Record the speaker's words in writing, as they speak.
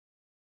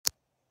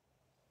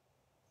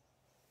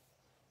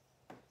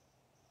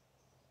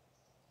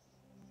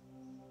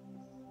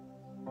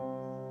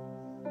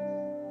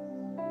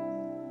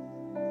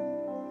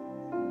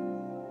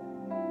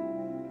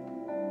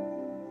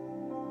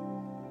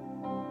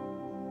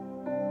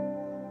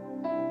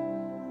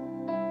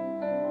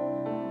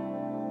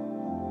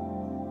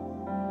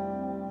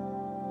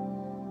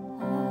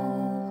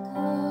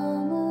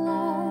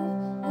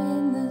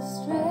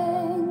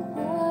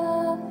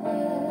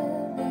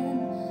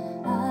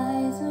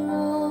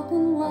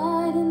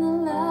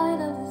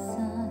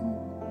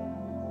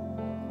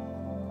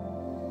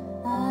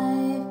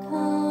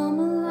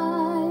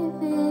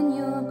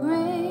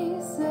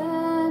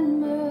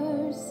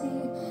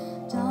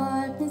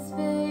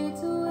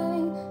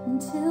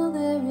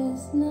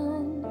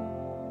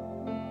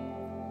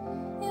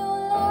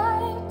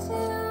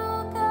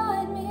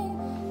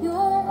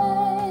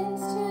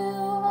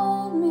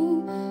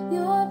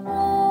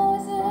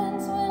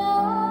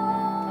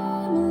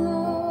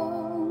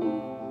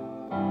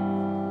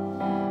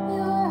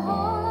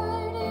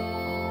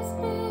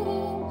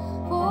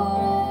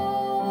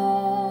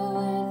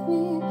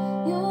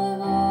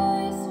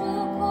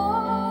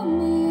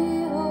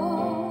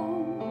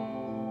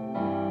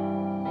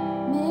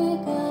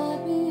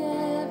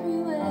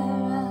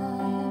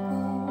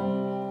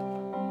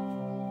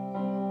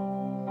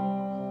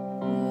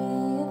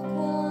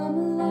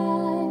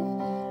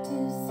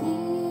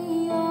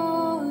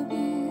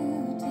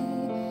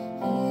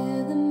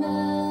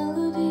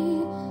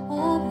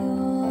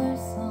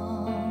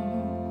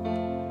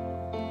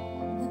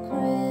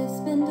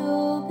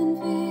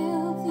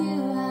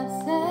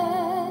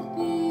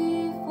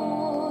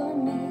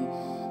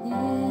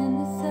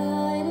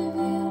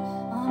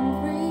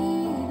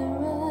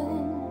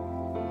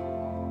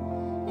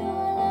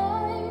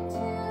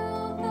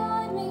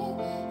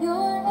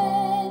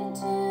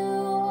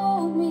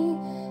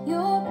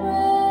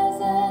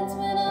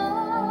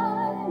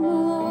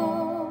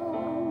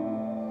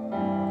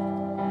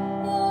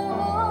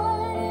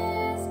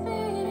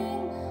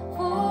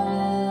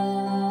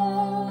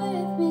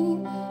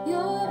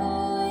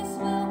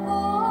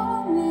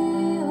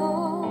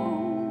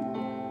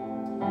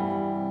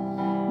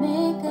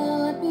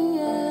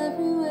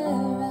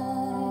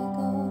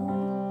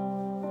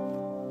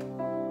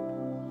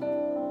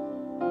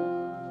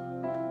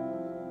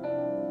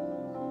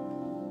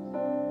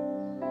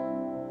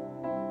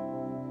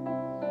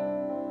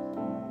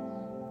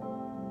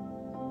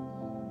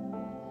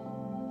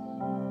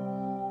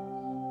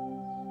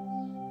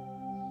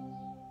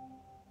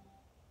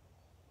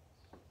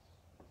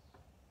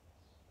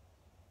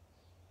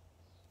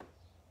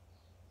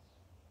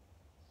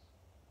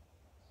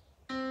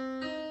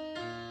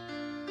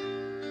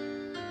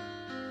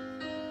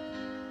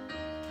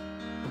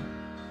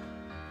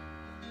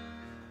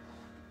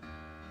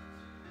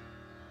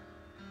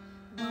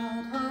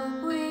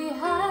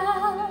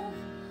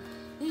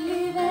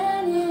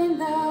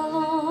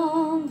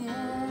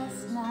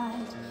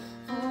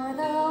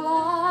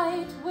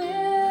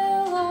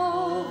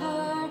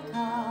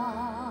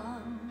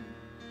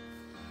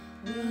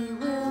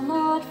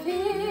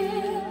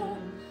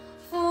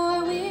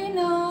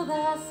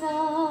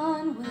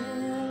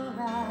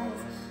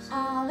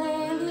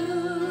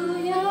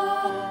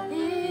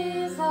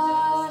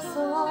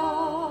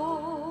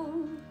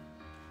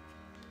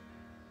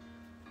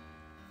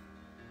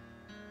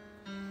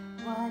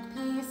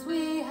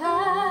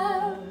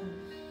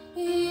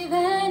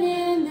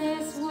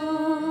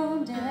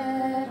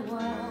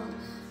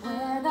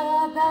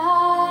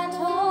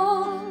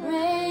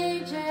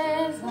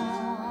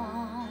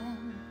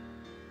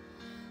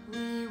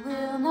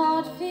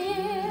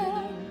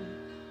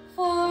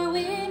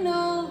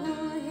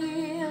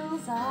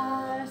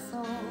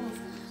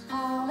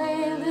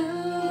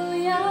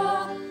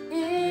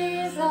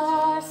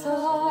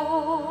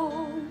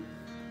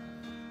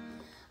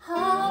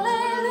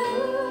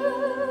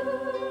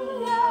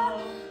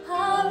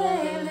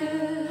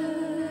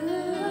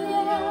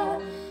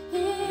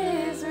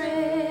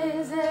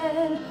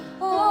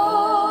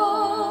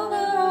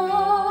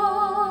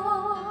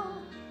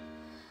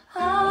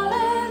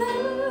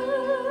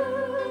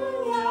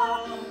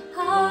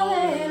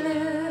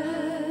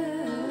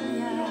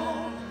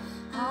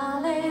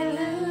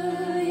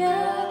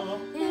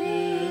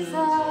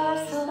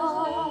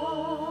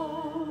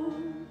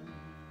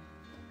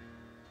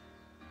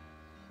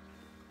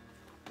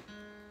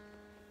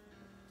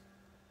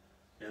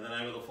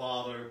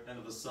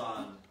the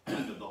Son,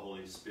 and of the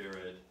Holy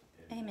Spirit.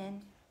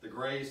 Amen. The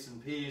grace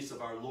and peace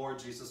of our Lord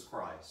Jesus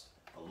Christ,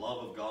 the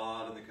love of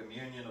God, and the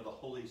communion of the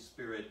Holy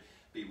Spirit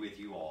be with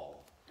you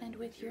all. And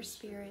with your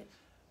spirit.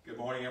 Good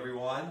morning,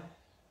 everyone.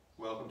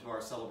 Welcome to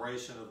our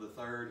celebration of the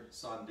third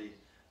Sunday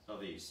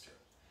of Easter.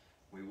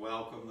 We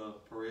welcome the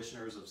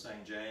parishioners of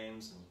St.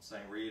 James and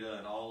St. Rita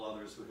and all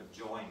others who have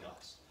joined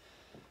us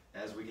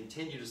as we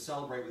continue to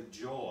celebrate with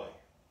joy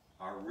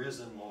our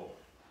risen Lord,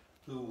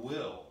 who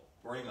will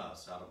bring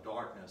us out of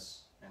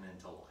darkness and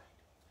into light.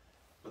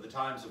 For the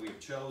times that we have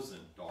chosen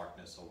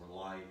darkness over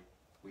light,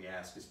 we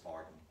ask his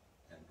pardon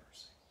and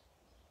mercy.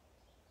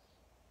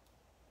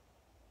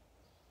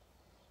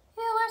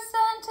 You were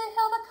sent to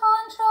heal the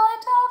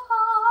contrite of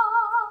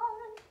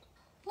heart.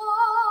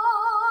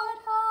 Lord,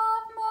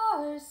 have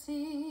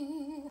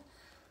mercy.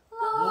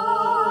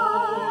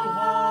 Lord,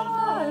 have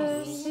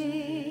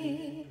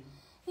mercy.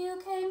 You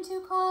came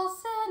to call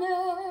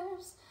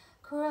sinners.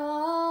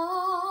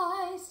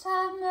 Christ,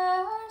 have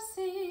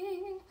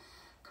mercy.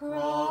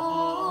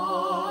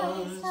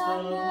 Christ,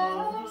 have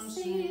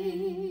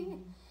mercy.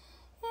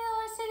 You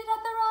are seated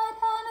at the right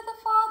hand of the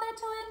Father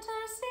to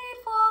intercede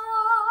for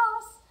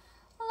us.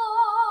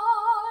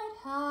 Lord,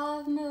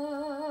 have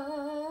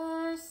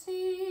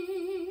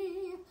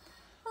mercy.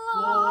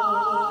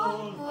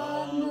 Lord,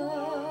 have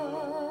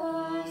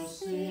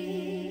mercy.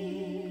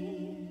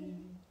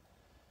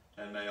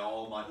 And may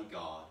Almighty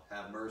God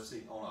have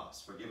mercy on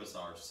us, forgive us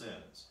our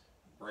sins,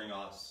 and bring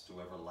us to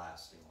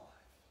everlasting life.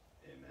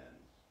 Amen.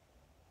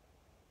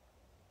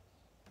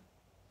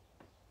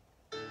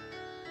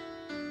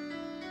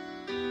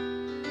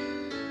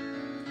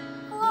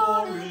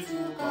 Glory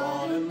to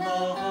God in the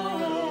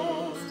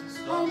highest,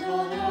 and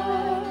on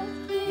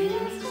earth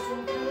peace to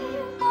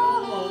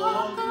people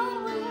of good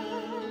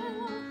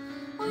will.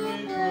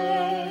 We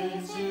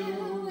praise you,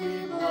 we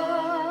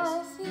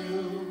bless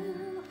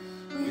you,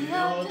 we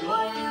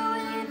adore you,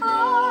 we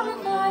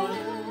glorify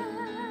you.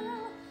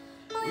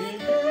 We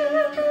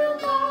give you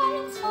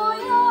thanks for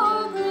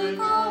your great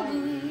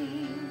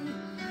glory,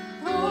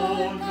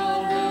 Lord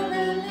God,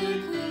 heavenly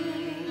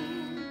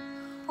King.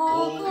 O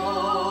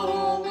God,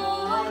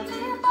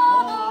 Almighty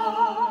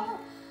Father,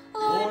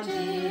 Lord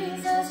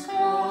Jesus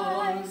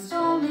Christ,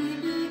 only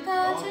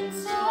begotten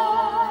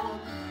Son,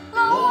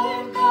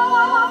 Lord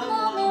God,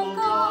 Lamb of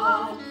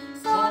God,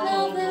 Son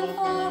of the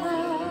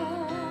Father.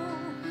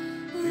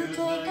 You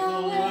take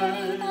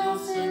away the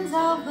sins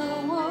of the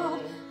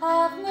world,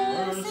 have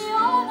mercy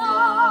on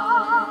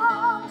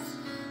us.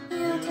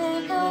 You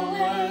take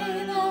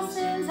away the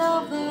sins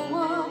of the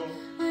world,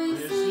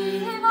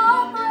 receive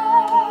our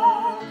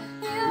prayer.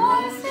 You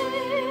are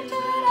seated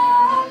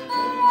at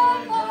the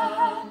right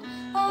hand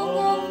of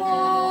the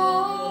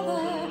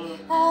Father,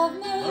 have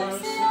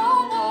mercy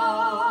on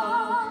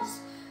us.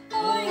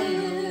 For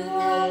you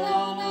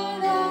alone are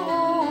the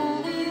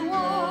Holy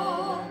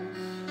One,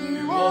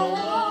 you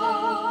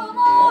alone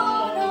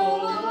are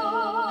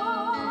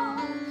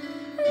alone.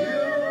 You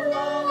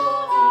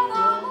alone are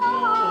the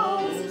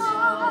Most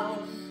High,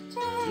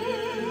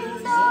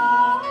 Jesus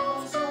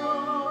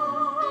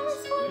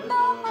Christ, with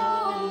the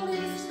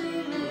Holy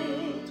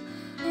Spirit,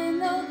 in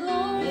the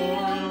glory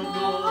of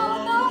God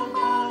the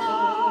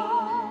Father.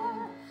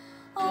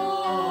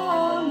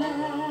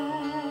 Amen.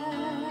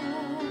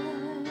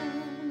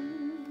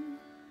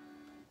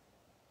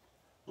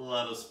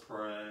 Let us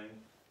pray.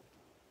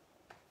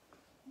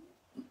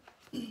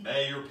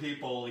 May your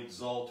people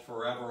exult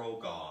forever, O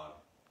God,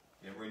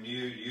 in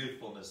renewed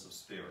youthfulness of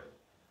spirit,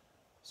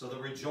 so that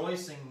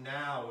rejoicing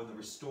now in the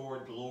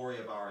restored glory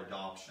of our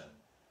adoption,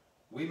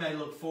 we may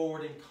look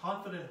forward in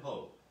confident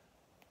hope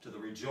to the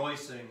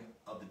rejoicing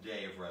of the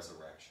day of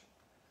resurrection.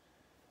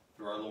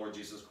 Through our Lord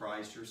Jesus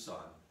Christ, your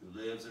Son, who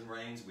lives and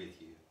reigns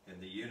with you in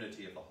the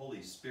unity of the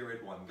Holy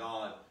Spirit, one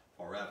God,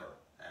 forever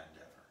and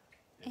ever.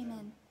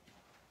 Amen.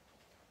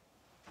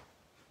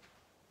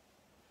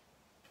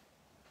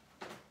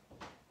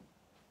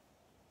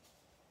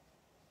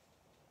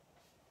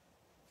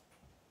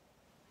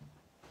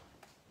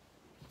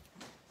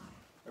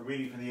 A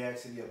reading from the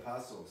Acts of the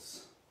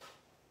Apostles.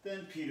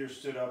 Then Peter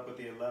stood up with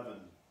the 11,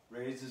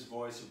 raised his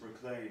voice and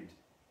proclaimed,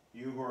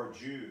 "You who are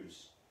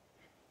Jews,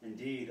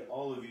 indeed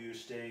all of you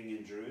staying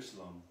in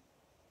Jerusalem,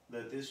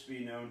 let this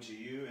be known to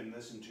you and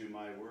listen to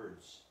my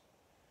words.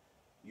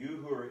 You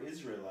who are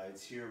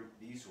Israelites, hear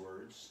these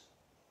words.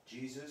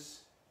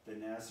 Jesus the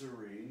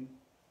Nazarene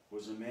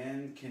was a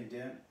man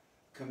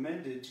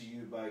commended to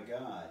you by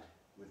God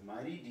with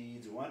mighty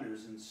deeds,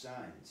 wonders, and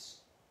signs,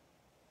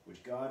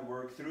 which God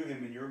worked through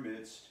him in your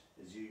midst,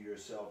 as you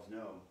yourselves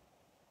know.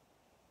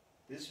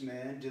 This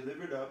man,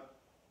 delivered up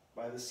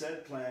by the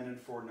set plan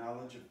and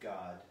foreknowledge of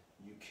God,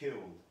 you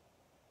killed,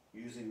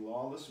 using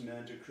lawless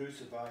men to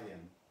crucify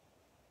him.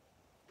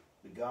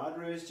 But God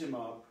raised him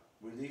up,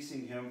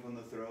 releasing him from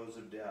the throes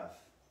of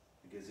death,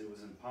 because it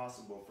was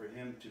impossible for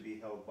him to be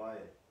held by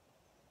it.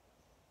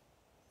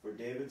 For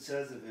David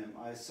says of him,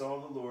 I saw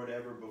the Lord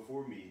ever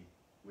before me.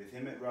 With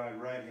him at my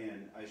right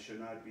hand I shall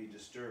not be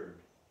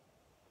disturbed.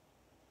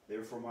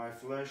 Therefore my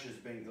flesh has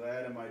been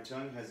glad and my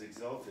tongue has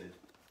exulted.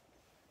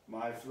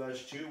 My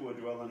flesh too will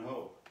dwell in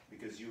hope,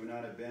 because you will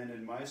not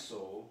abandon my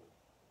soul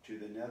to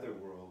the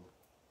netherworld,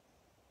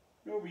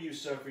 nor will you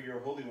suffer your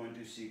Holy One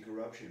to see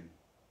corruption.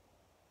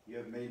 You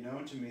have made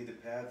known to me the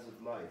paths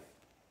of life.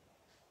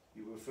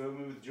 You will fill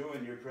me with joy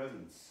in your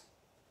presence.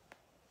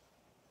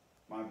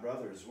 My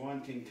brothers,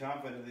 one can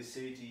confidently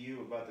say to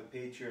you about the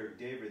patriarch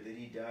David that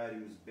he died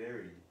and was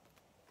buried,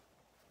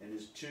 and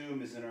his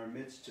tomb is in our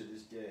midst to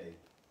this day.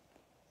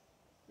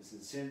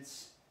 Listen,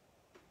 since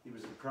he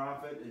was a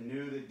prophet and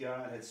knew that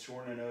God had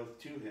sworn an oath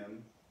to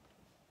him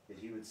that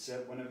he would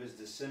set one of his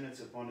descendants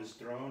upon his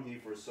throne, he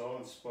foresaw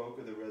and spoke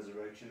of the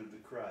resurrection of the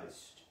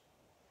Christ,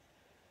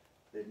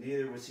 that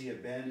neither was he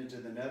abandoned to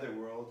the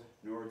netherworld,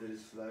 nor did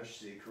his flesh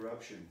see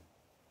corruption.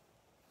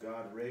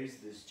 God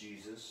raised this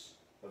Jesus.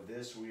 Of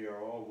this we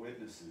are all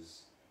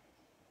witnesses.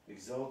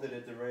 Exalted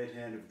at the right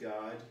hand of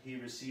God, he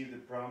received the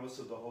promise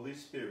of the Holy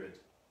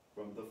Spirit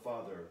from the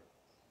Father,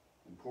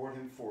 and poured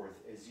him forth,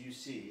 as you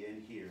see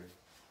and hear,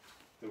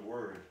 the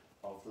word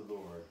of the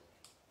Lord.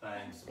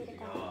 Thanks be to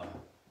God.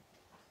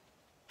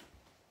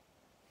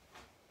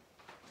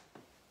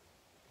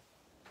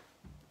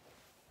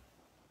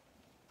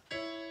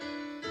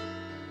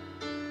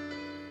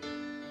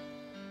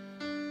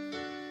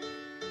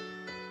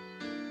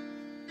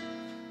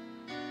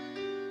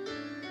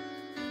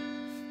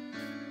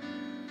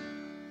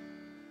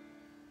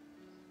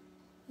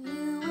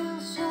 You will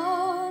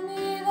show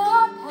me the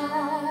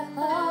path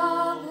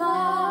of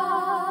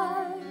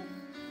life,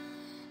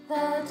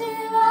 the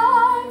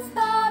delights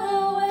that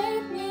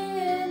await me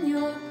in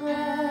your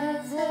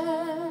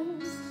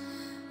presence.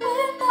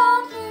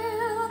 Without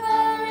you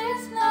there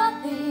is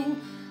nothing,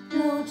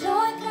 no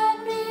joy can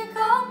be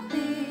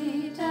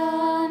complete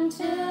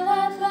until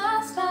at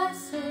last I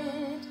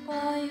sit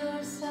by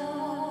your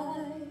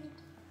side.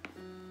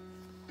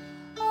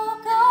 Oh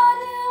God,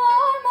 you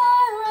are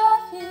my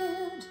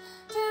refuge,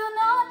 do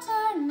not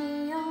turn me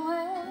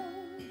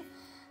away.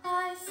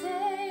 I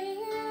say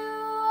you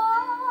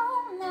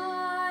are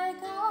my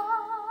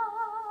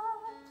God.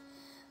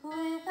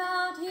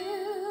 Without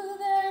you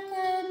there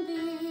can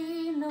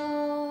be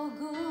no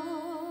good.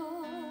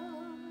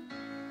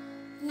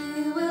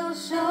 You will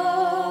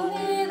show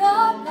me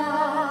the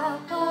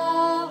path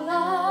of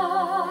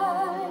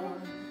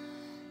life,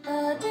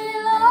 the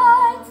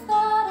delights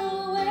that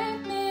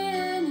await me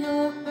in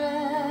your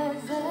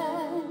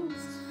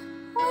presence.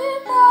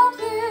 Without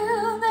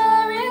you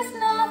there is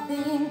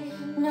nothing,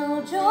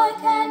 no joy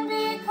can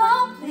be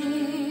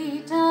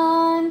complete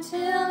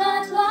until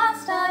at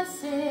last I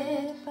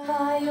sit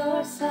by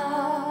your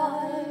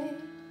side.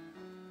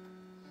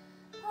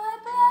 I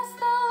bless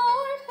the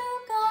Lord who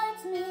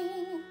guides me,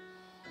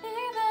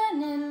 even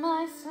in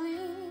my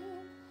sleep.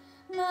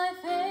 My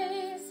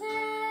face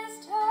is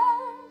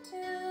turned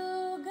to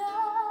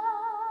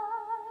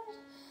God.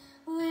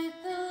 With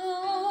the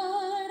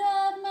Lord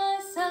at my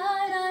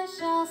side I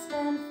shall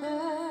stand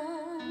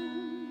firm.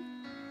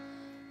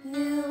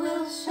 You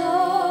will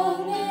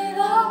show me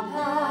the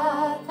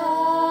path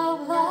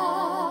of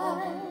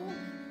life,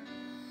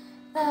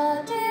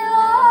 the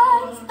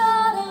delights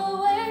that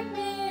await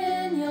me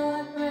in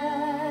your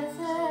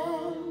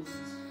presence.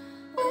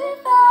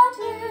 Without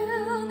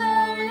you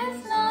there is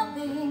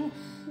nothing,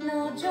 no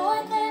joy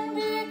can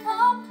be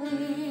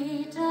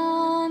complete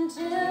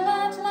until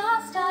at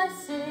last I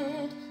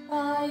sit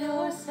by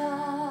your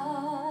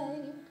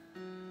side.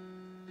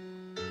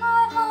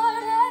 My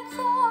heart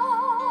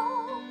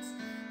exalts,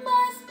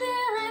 my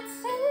spirit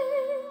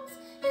sings,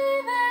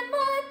 even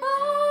my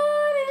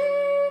body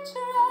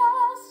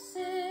trusts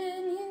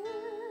in you.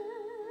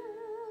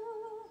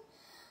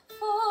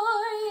 For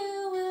you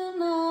will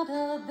not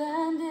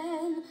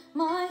abandon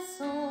my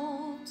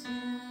soul to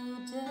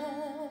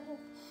death,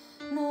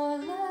 nor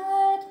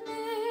let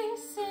me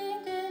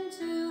sink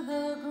into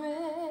the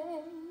grave.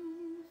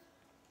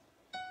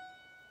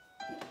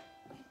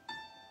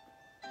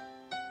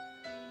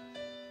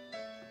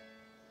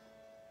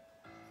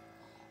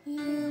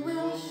 You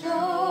will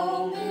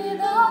show me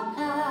the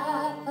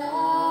path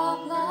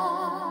of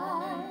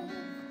life,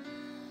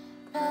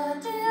 the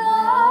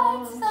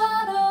delights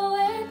that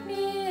await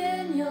me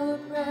in your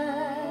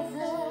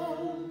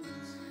presence.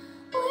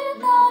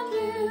 Without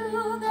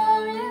you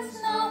there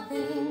is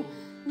nothing,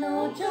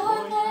 no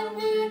joy can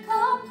be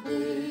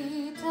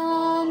complete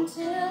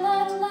until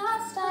at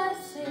last I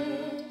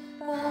sit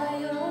by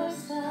your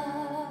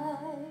side.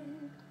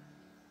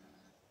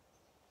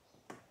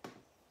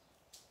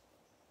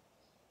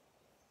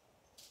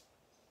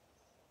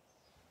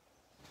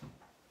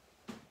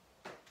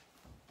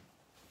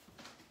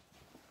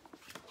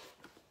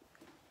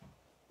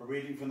 A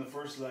reading from the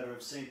first letter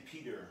of St.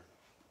 Peter.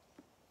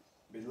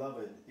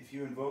 Beloved, if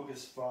you invoke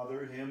as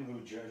Father him who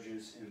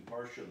judges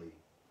impartially,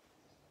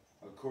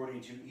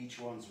 according to each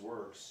one's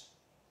works,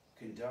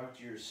 conduct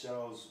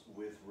yourselves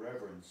with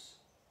reverence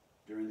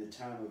during the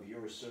time of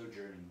your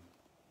sojourning,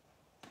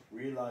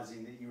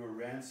 realizing that you were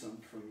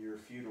ransomed from your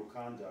futile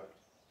conduct,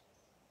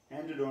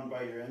 handed on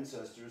by your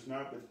ancestors,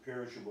 not with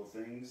perishable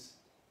things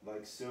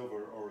like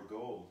silver or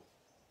gold,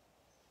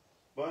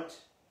 but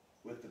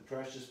with the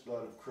precious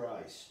blood of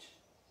Christ,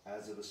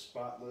 as of a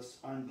spotless,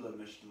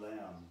 unblemished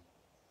lamb.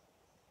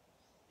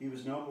 He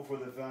was known before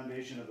the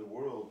foundation of the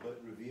world,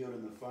 but revealed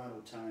in the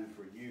final time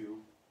for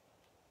you,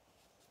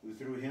 who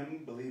through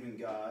him believe in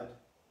God,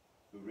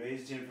 who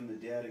raised him from the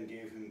dead and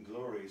gave him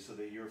glory, so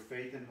that your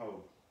faith and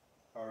hope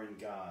are in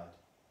God.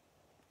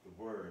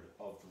 The word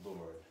of the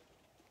Lord.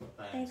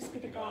 Thanks be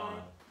to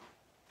God.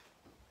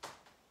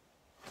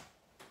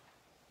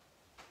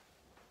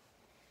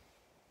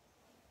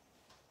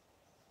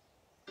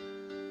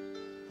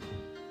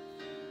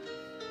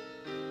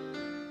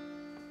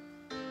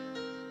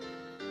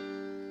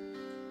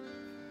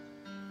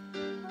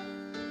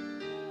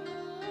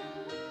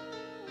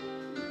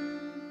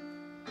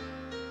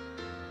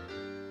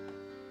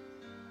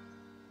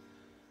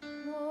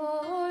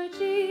 Lord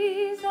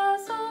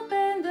Jesus,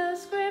 open the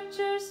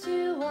scriptures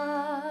to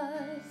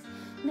us.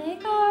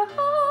 Make our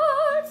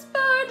hearts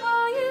burn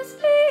while you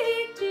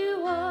speak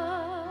to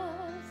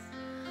us.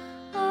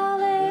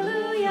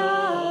 Alleluia,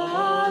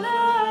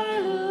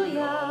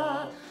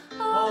 alleluia,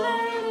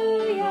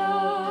 alleluia.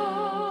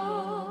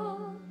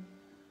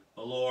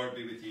 The Lord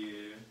be with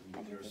you. And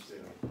with your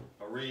spirit.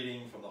 A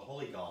reading from the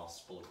Holy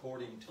Gospel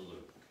according to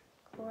Luke.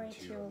 Glory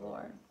to you,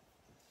 Lord.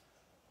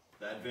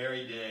 That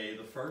very day,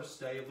 the first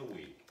day of the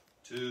week,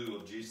 2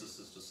 of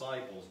Jesus'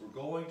 disciples were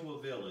going to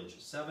a village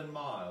 7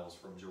 miles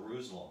from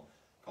Jerusalem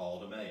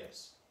called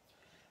Emmaus.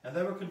 And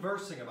they were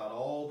conversing about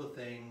all the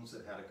things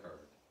that had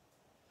occurred.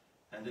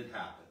 And it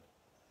happened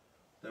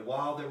that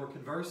while they were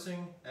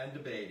conversing and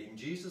debating,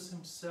 Jesus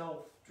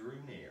himself drew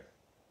near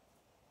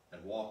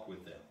and walked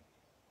with them.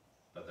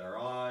 But their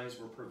eyes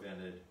were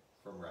prevented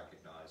from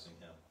recognizing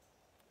him.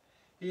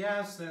 He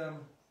asked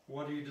them,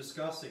 "What are you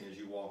discussing as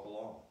you walk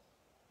along?"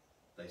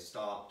 They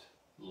stopped,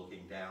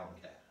 looking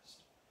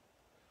downcast.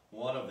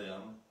 One of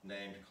them,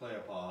 named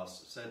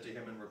Cleopas, said to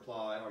him in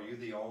reply, "Are you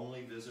the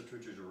only visitor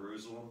to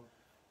Jerusalem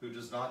who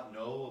does not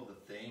know of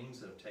the things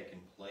that have taken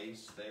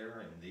place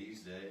there in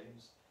these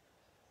days?"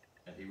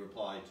 And he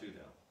replied to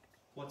them,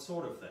 "What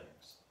sort of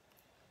things?"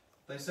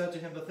 They said to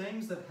him, "The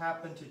things that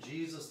happened to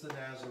Jesus the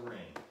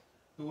Nazarene,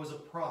 who was a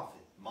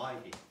prophet,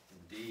 mighty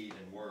in deed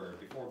and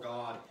word before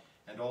God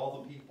and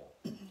all the people.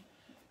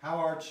 How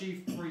our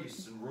chief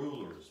priests and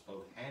rulers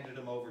both handed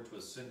him over to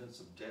a sentence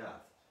of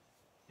death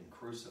and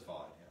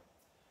crucified him.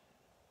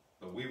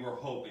 But we were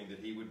hoping that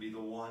he would be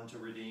the one to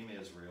redeem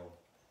Israel.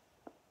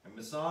 And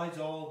besides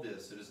all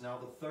this, it is now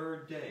the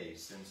 3rd day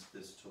since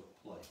this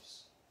took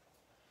place.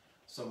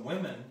 Some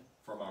women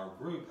from our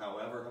group,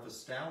 however, have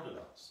astounded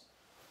us.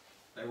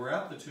 They were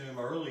at the tomb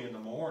early in the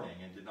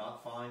morning and did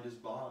not find his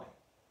body.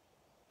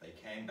 They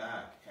came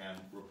back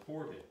and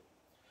reported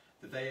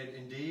that they had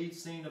indeed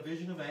seen a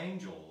vision of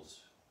angels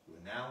who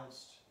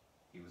announced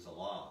he was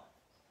alive.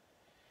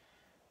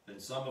 Then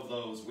some of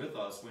those with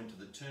us went to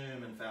the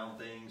tomb and found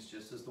things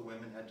just as the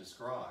women had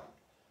described,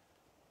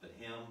 but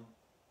him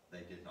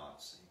they did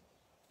not see."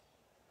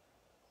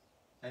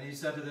 And he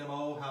said to them,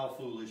 "Oh, how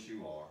foolish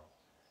you are,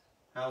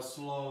 how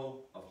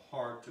slow of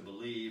heart to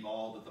believe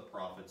all that the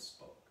prophets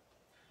spoke.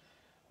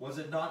 Was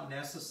it not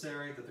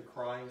necessary that the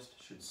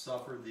Christ should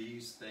suffer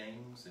these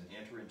things and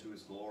enter into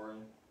his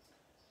glory?"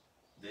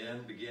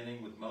 Then,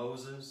 beginning with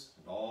Moses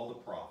and all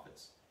the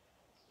prophets,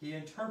 he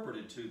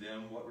interpreted to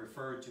them what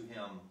referred to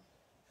him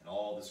in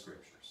all the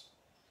scriptures.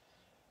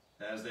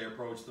 As they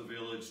approached the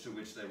village to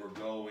which they were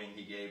going,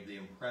 he gave the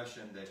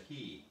impression that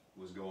he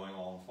was going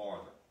on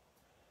farther.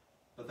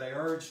 But they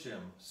urged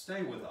him,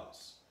 "Stay with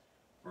us,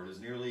 for it is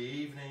nearly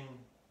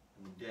evening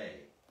and the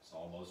day is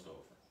almost over."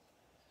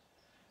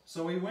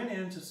 So he went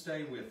in to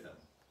stay with them.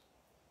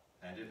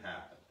 And it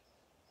happened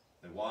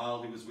that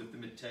while he was with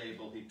them at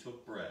table, he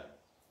took bread,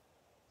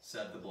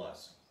 said the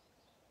blessing,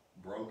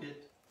 broke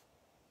it,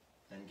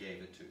 and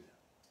gave it to them.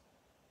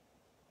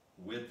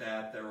 With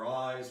that, their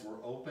eyes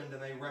were opened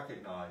and they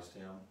recognized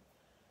him,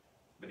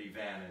 but he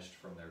vanished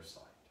from their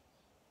sight.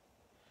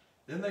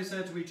 Then they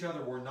said to each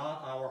other, "Were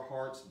not our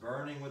hearts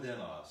burning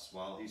within us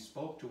while he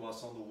spoke to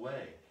us on the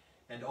way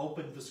and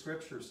opened the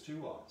scriptures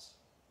to us?"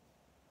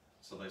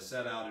 So they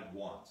set out at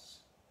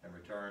once and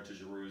returned to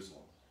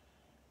Jerusalem,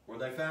 where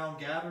they found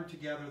gathered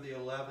together the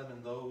 11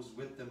 and those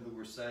with them who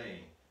were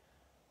saying,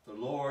 "The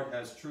Lord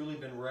has truly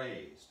been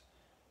raised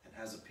and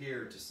has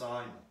appeared to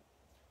Simon."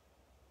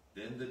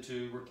 Then the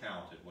 2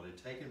 recounted what had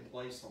taken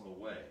place on the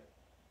way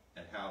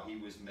and how he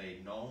was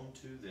made known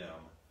to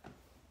them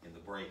in the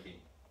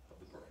breaking of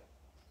the bread.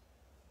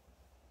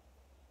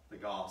 The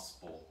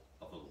Gospel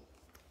of the Lord.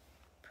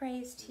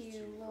 Praise to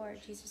you,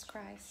 Lord Jesus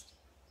Christ.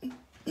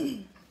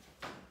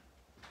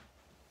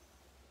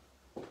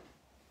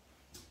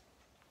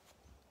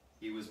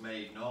 He was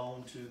made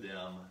known to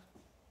them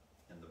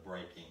in the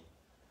breaking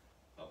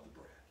of the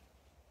bread.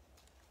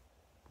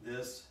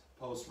 This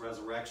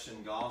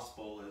post-resurrection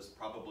gospel is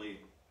probably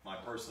my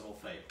personal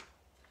favorite,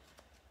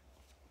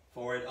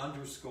 for it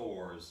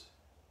underscores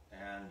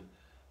and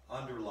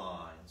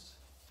underlines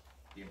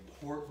the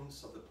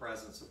importance of the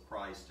presence of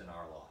Christ in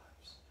our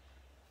lives.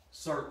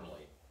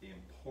 Certainly, the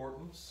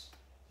importance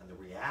and the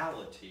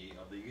reality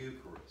of the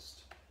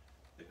Eucharist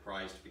that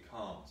Christ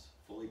becomes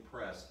fully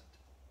present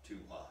to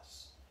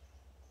us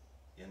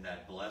in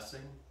that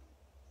blessing,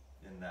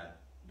 in that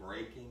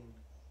breaking,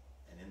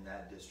 and in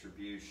that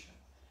distribution.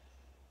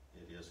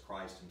 It is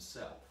Christ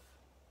himself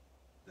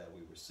that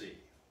we receive.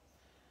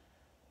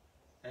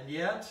 And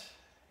yet,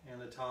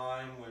 in a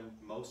time when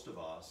most of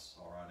us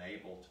are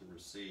unable to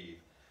receive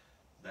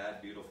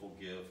that beautiful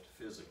gift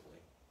physically,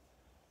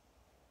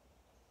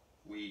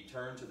 we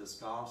turn to this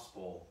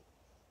gospel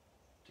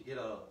to get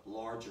a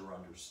larger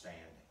understanding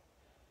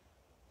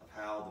of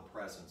how the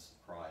presence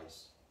of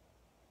Christ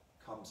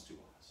comes to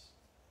us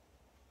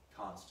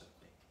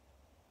constantly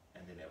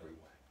and in every way.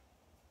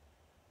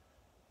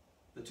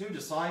 The two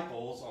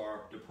disciples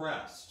are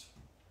depressed.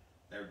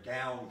 They're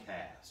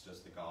downcast,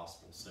 as the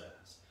gospel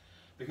says,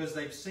 because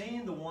they've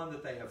seen the one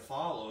that they have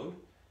followed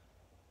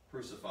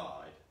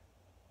crucified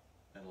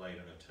and laid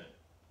in a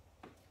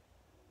tomb.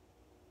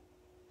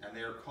 And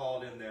they're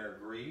caught in their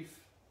grief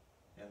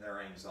and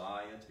their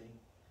anxiety.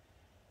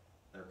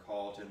 They're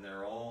caught in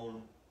their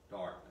own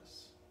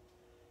darkness.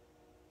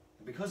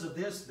 And because of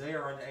this, they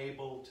are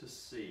unable to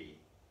see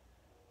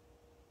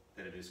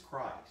that it is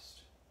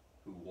Christ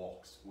who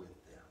walks with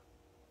them.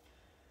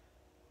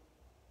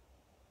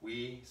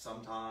 We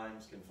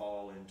sometimes can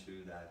fall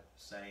into that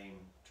same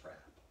trap,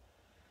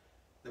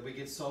 that we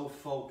get so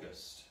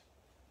focused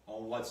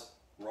on what's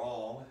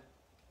wrong,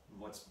 and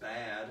what's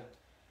bad,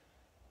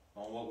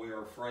 on what we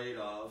are afraid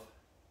of,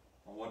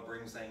 on what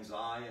brings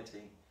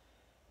anxiety,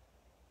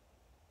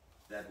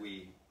 that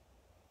we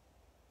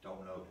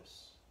don't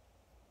notice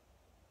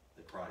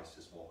that Christ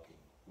is walking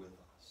with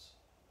us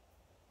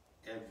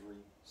every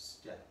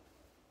step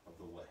of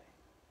the way,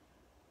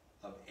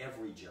 of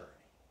every journey.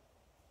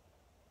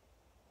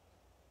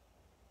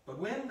 But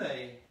when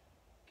they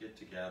get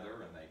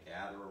together and they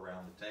gather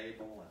around the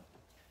table and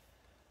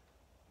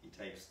he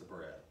takes the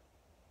bread,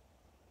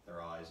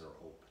 their eyes are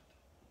opened.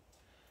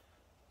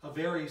 A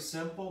very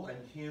simple and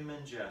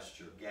human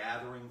gesture,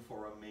 gathering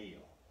for a meal,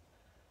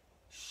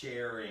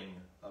 sharing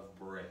of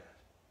bread.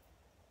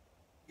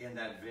 In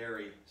that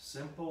very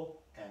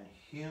simple and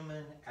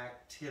human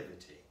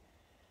activity,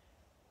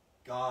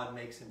 God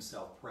makes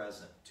himself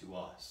present to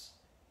us.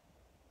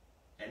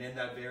 And in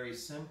that very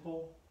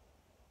simple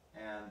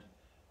and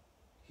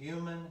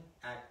human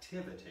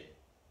activity,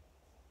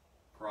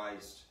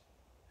 Christ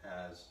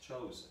has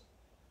chosen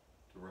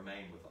to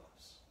remain with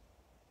us.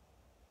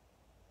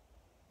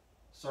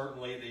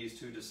 Certainly these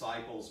two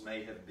disciples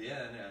may have been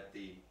at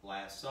the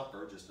Last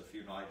Supper just a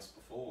few nights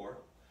before,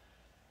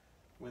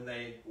 when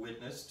they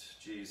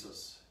witnessed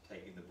Jesus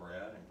taking the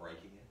bread and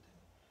breaking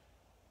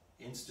it,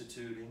 and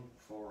instituting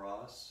for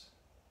us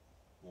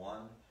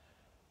one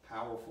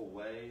powerful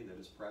way that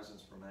his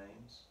presence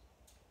remains.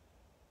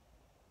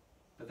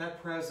 But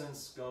that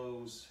presence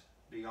goes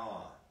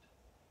beyond.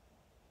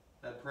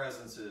 That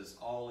presence is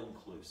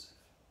all-inclusive.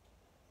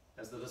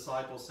 As the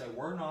disciples say,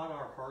 were not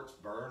our hearts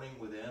burning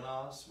within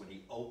us when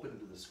he opened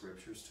the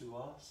scriptures to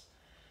us?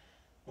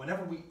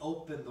 Whenever we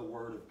open the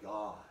Word of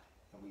God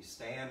and we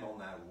stand on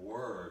that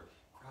Word,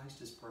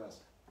 Christ is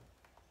present.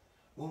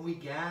 When we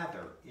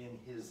gather in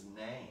his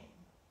name,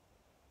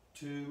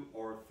 2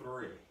 or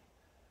 3,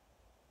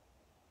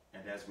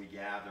 and as we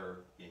gather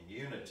in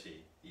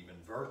unity, even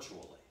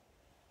virtually,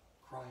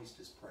 Christ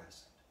is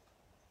present.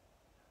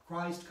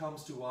 Christ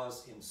comes to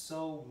us in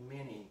so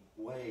many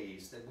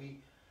ways that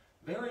we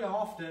very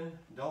often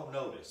don't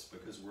notice,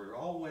 because we're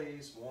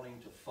always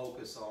wanting to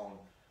focus on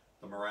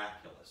the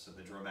miraculous and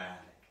the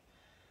dramatic.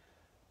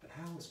 But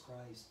how is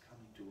Christ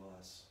coming to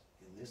us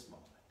in this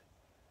moment,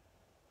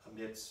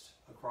 amidst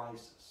a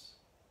crisis,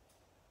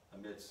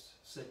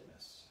 amidst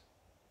sickness,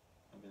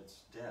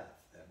 amidst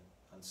death and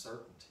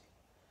uncertainty?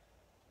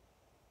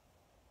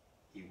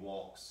 He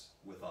walks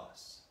with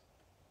us.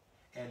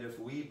 And if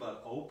we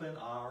but open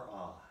our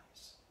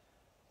eyes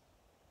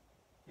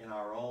in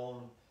our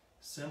own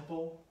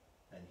simple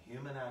and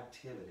human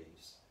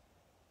activities,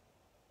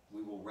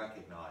 we will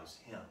recognize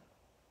him.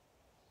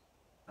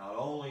 Not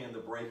only in the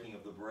breaking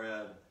of the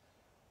bread,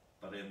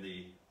 but in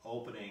the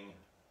opening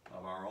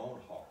of our own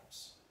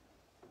hearts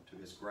to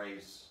his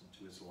grace, and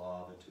to his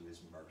love, and to his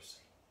mercy.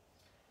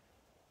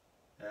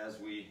 As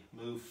we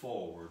move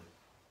forward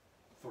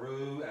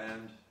through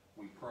and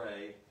we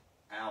pray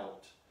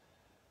out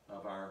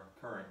of our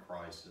current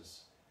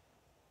crisis,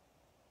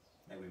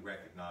 may we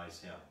recognize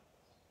him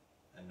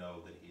and know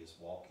that he is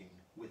walking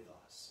with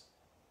us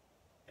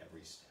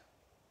every step.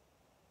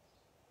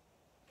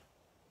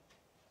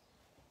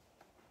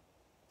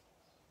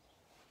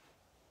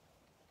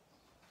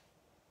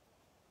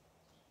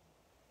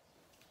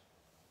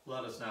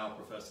 Let us now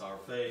profess our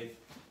faith.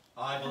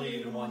 I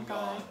believe in one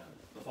God,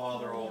 the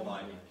Father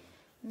Almighty,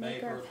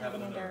 maker of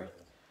heaven and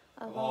earth,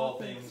 of all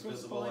things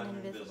visible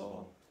and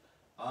invisible.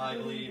 I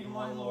believe in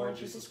one Lord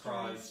Jesus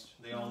Christ,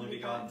 the only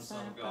begotten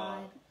Son of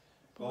God,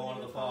 born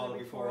of the Father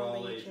before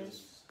all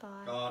ages,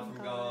 God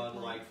from God,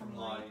 light from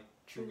light,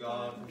 true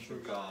God from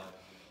true God,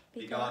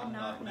 begotten,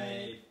 not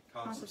made,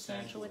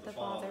 consubstantial with the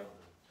Father.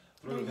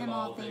 Through him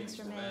all things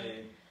were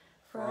made.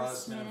 For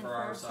us men and for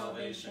our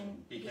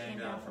salvation, he came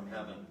down from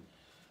heaven,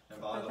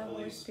 and by the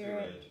Holy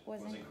Spirit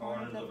was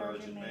incarnate of the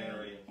Virgin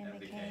Mary and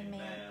became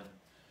man.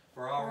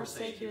 For our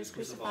sake he was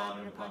crucified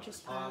under Pontius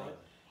Pilate.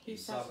 He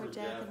suffered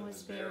death and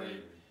was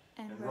buried,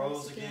 and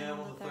rose again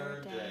on the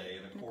third day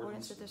in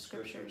accordance with the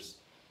Scriptures.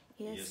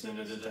 He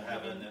ascended into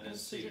heaven and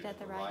is seated at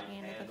the right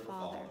hand of the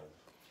Father.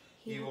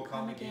 He will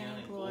come again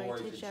in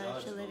glory to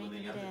judge the living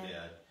and the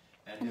dead,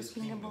 and his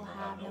kingdom will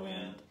have no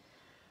end.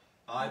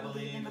 I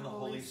believe in the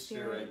Holy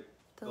Spirit,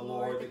 the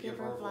Lord, the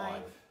giver of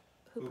life,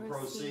 who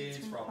proceeds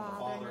from the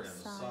Father and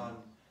the Son,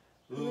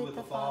 who with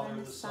the Father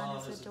and the Son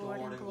is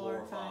adored and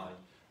glorified,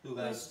 who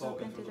has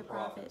spoken through the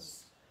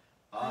prophets.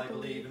 I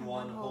believe in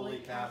one holy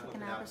Catholic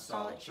and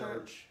Apostolic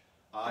Church.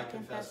 I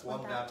confess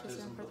one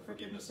baptism for the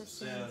forgiveness of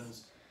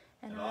sins,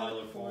 and I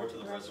look forward to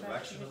the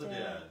resurrection of the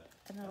dead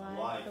and the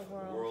life of the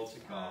world to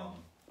come.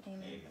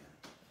 Amen.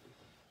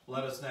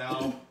 Let us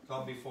now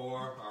come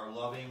before our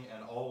loving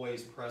and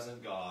always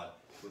present God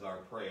with our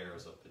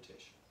prayers of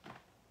petition.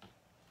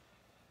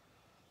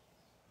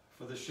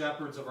 For the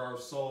shepherds of our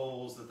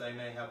souls, that they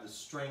may have the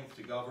strength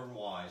to govern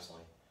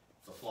wisely,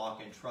 the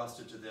flock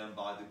entrusted to them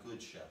by the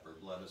Good Shepherd,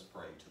 let us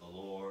pray to the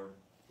Lord.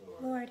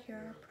 Lord, hear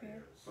our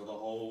prayer. For the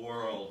whole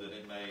world, that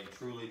it may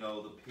truly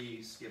know the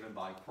peace given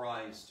by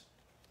Christ,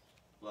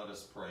 let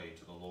us pray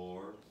to the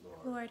Lord.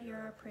 Lord, hear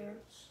our prayer.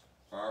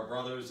 For our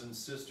brothers and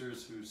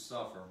sisters who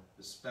suffer,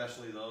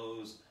 especially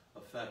those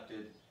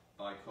affected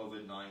by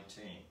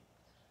COVID-19,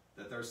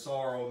 that their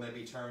sorrow may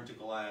be turned to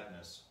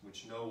gladness,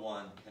 which no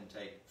one can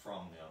take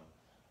from them,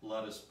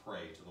 let us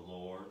pray to the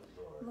Lord.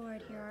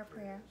 Lord, hear our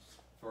prayer.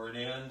 For an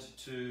end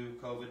to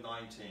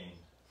COVID-19,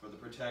 for the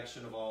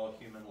protection of all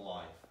human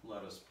life,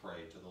 let us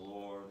pray to the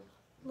Lord.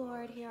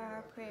 Lord, hear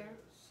our prayer.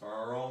 For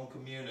our own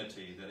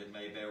community, that it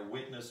may bear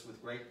witness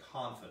with great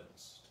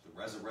confidence to the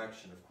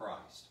resurrection of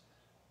Christ,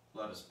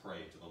 let us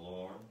pray to the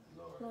Lord.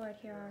 Lord,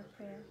 hear our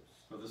prayer.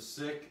 For the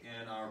sick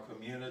in our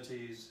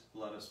communities,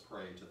 let us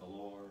pray to the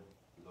Lord.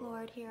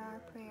 Lord, hear our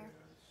prayer.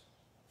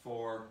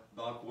 For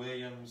Buck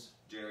Williams,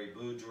 Jerry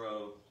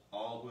Boudreau,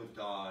 all who have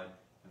died,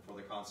 and for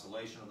the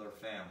consolation of their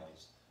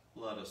families,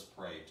 let us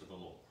pray to the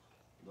Lord.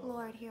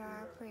 Lord, hear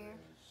our prayer.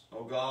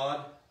 O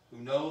God, who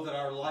know that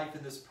our life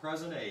in this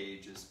present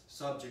age is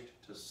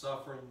subject to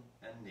suffering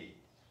and need,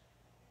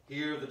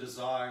 hear the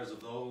desires of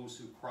those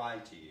who cry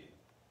to you,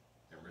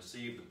 and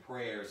receive the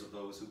prayers of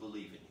those who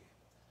believe in you.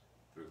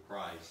 Through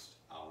Christ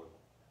our Lord.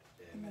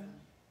 Amen.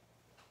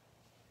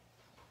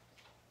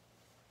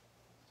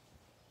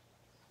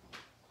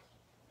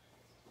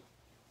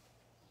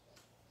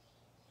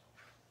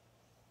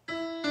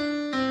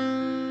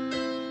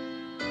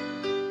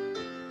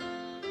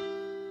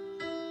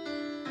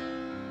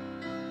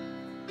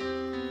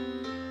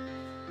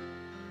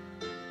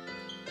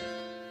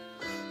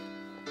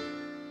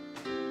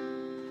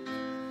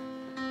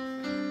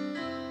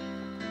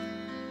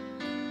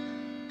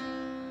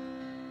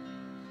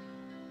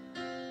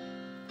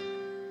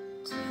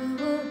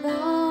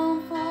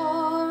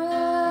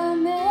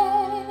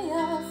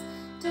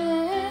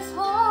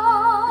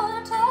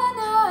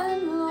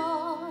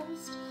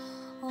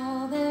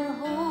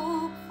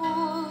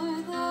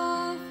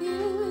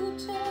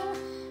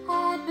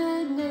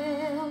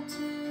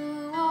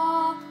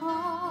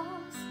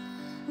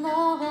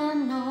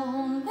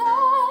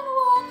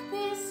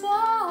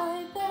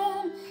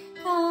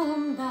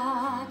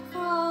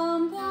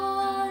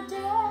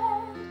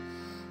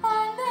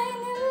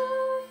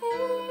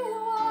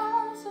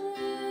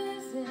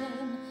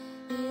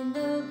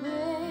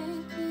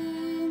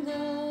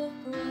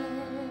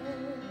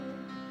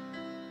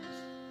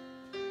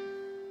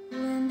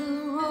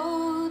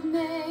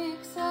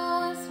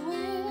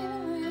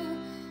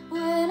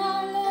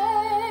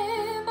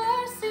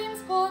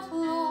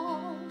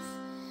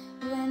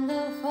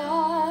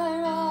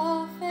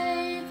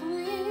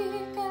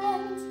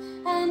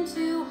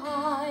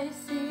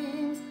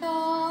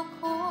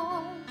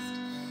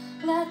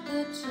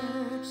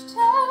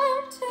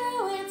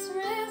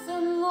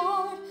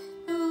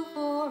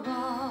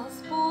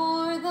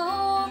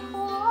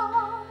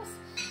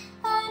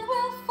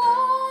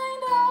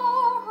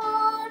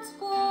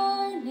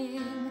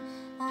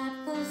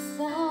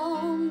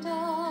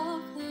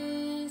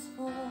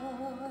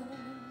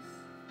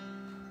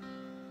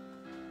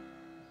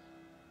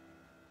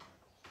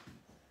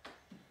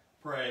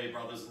 Pray,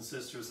 brothers and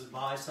sisters, that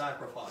my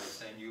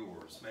sacrifice and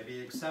yours may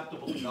be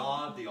acceptable to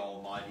God, the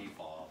Almighty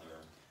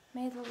Father.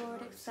 May the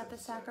Lord accept the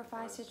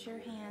sacrifice at your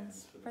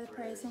hands for the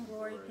praise and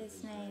glory of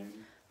his name,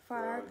 for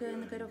our good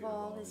and the good of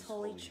all his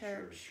holy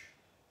church.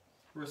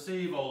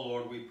 Receive, O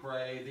Lord, we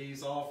pray,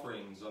 these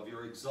offerings of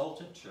your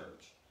exultant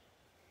church.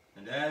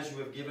 And as you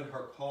have given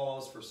her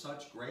cause for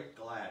such great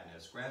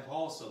gladness, grant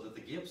also that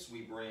the gifts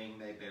we bring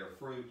may bear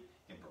fruit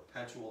in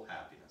perpetual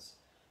happiness.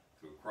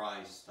 Through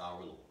Christ our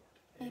Lord.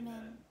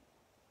 Amen.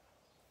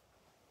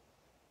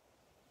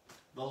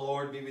 The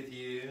Lord be with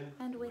you.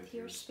 And with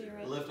your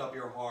spirit. Lift up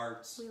your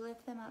hearts. We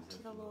lift them up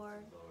to the Lord.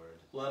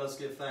 Let us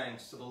give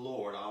thanks to the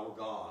Lord our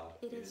God.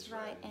 It is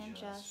right and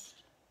just.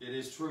 It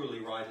is truly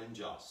right and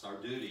just, our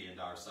duty and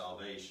our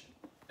salvation,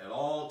 at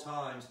all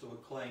times to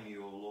acclaim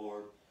you, O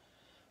Lord,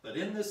 but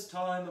in this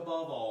time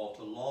above all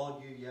to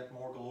laud you yet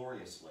more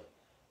gloriously,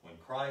 when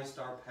Christ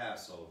our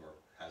Passover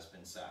has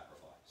been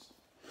sacrificed.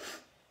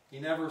 He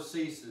never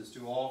ceases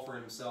to offer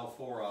himself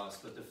for us,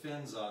 but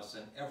defends us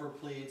and ever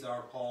pleads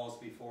our cause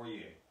before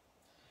you.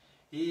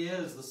 He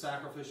is the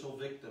sacrificial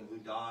victim who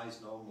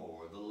dies no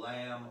more, the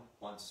Lamb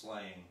once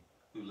slain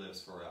who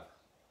lives forever.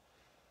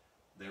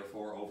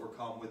 Therefore,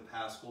 overcome with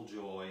paschal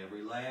joy,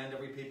 every land,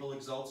 every people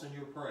exults in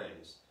your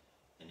praise,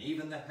 and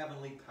even the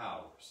heavenly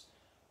powers,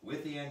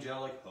 with the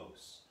angelic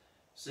hosts,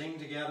 sing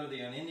together the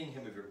unending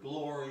hymn of your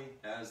glory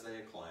as they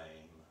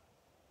acclaim.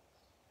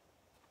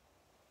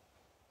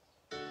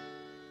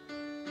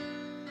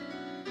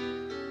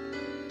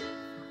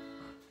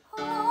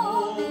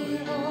 Holy,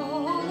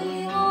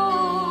 holy,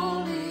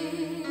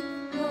 holy,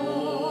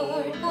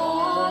 Lord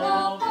God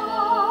of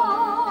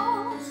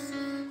hosts,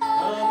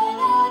 heaven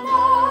and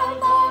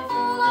earth are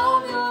full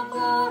of your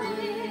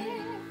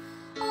glory.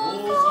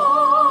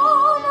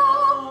 Hosanna,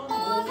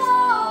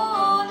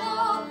 Hosanna,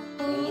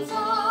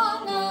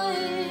 Hosanna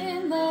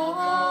in the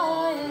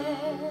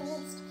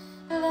highest.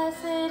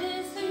 Blessed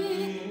is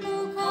he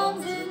who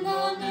comes in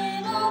the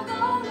name of the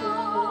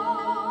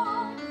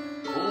Lord.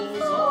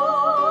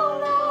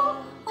 Hosanna,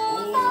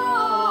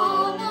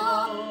 Hosanna,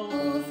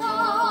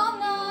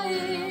 Hosanna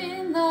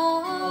in the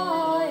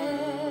highest.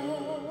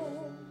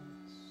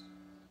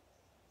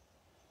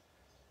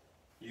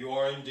 You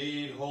are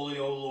indeed holy,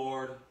 O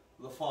Lord,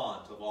 the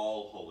font of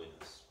all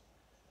holiness.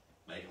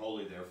 Make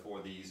holy,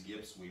 therefore, these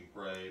gifts, we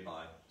pray,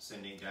 by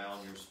sending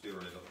down your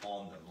Spirit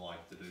upon them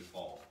like the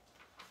dewfall,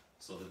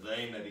 so that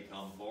they may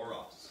become for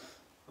us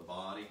the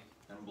body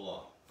and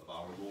blood of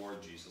our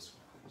Lord Jesus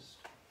Christ.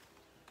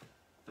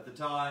 At the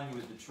time he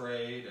was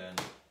betrayed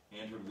and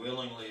entered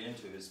willingly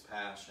into his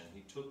passion,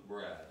 he took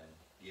bread and,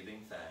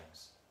 giving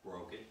thanks,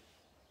 broke it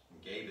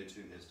and gave it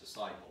to his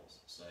disciples,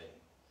 saying,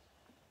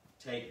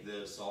 "Take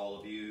this, all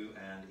of you,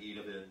 and eat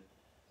of it,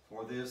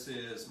 for this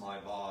is my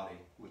body,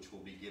 which will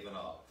be given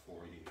up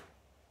for you."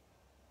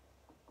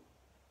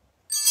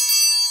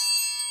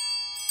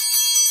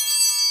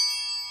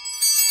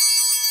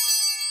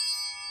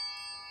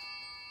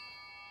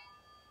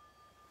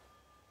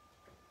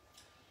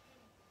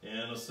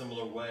 In a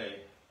similar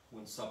way,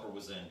 when supper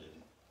was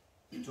ended,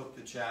 he took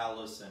the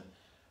chalice and,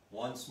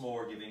 once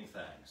more giving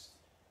thanks,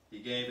 he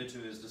gave it to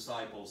his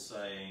disciples,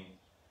 saying,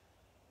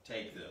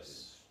 "Take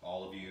this,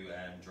 all of you,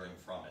 and drink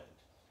from it.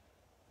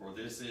 For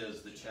this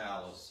is the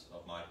chalice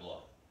of my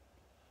blood,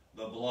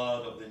 the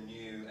blood of the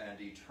new and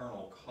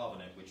eternal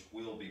covenant, which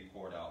will be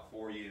poured out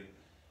for you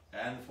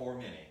and for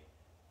many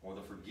for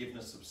the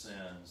forgiveness of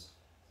sins.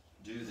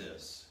 Do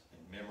this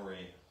in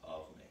memory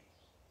of me."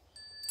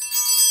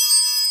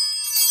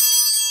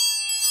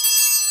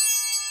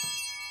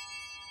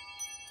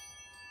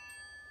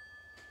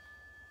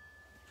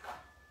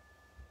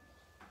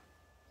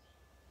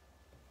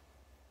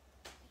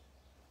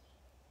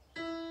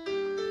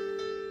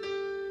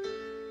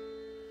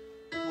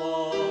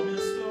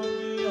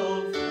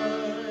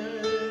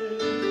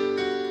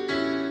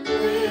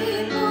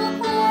 We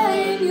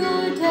proclaim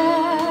your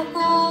death, O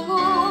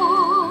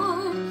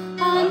Lord,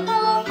 and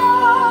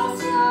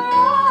profess your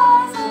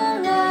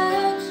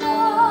resurrection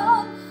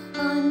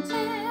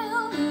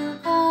until you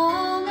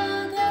come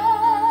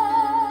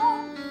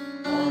again,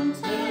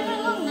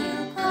 until you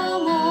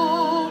come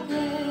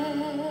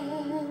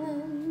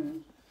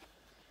again.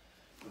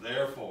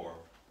 Therefore,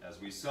 as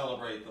we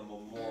celebrate the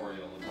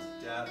memorial of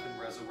his death and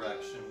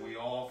resurrection, we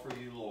offer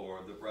you,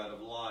 Lord, the bread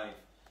of life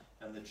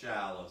and the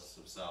chalice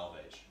of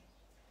salvation,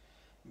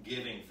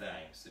 giving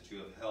thanks that you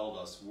have held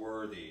us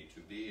worthy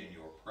to be in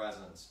your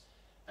presence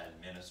and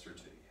minister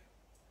to you.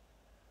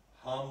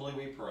 Humbly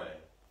we pray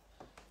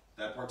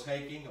that,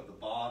 partaking of the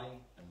body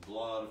and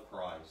blood of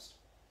Christ,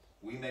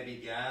 we may be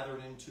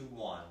gathered into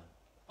one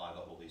by the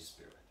Holy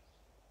Spirit.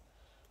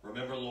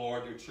 Remember,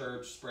 Lord, your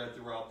church spread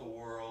throughout the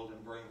world,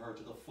 and bring her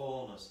to the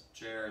fullness of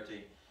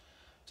charity,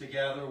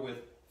 together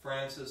with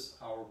Francis,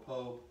 our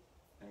Pope,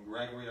 and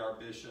Gregory, our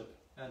Bishop,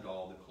 and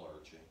all the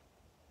clergy.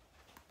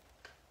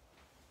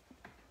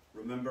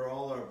 Remember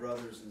all our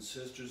brothers and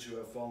sisters who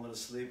have fallen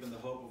asleep in the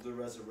hope of the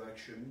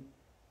resurrection,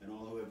 and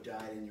all who have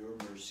died in your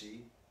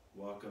mercy.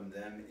 Welcome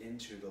them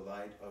into the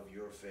light of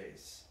your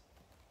face.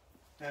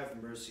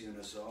 Have mercy on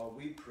us all,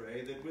 we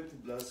pray, that with the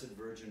Blessed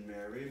Virgin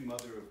Mary,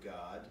 Mother of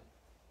God,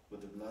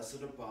 with the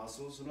blessed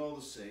apostles and all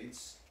the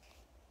saints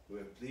who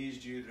have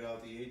pleased you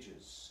throughout the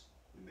ages,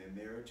 we may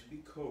merit to be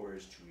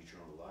co-heirs to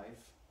eternal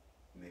life.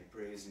 We may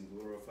praise and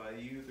glorify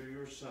you through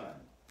your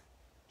Son,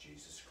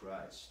 Jesus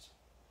Christ.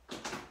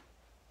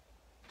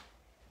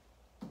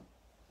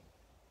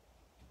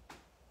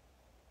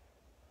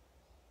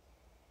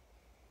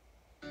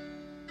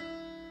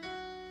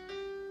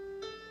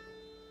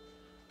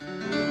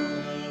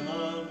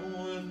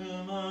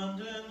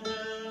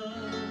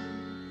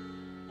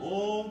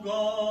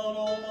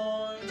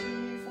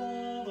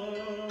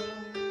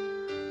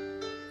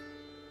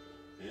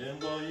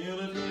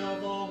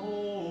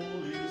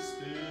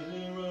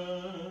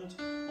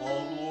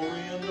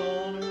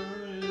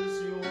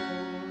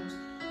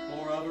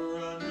 Forever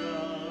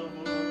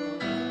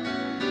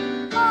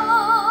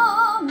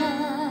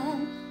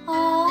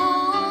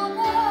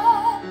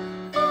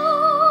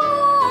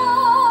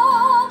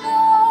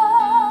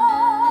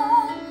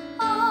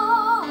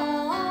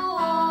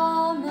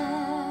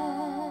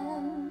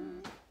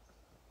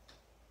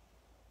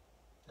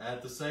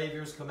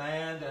Savior's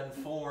command and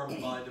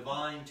formed by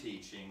divine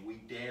teaching, we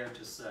dare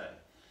to say,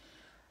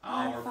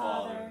 Our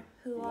Father,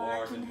 who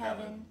art in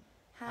heaven,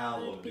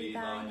 hallowed be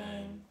thy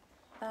name.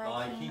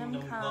 Thy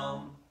kingdom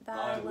come,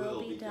 thy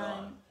will be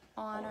done,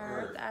 on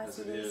earth as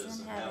it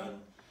is in heaven.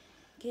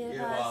 Give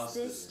us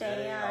this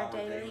day our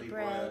daily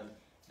bread,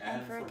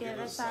 and forgive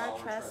us our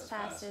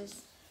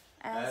trespasses,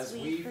 as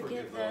we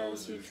forgive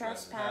those who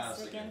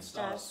trespass against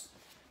us.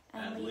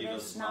 And lead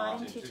us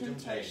not into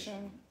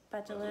temptation,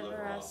 but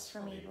deliver us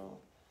from evil.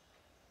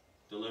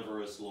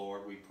 Deliver us,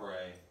 Lord, we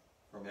pray,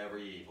 from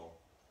every evil.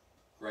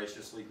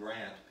 Graciously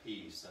grant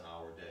peace in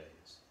our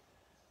days,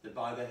 that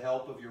by the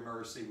help of your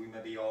mercy we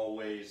may be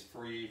always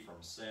free from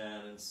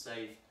sin and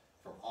safe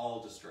from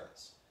all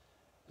distress,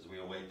 as we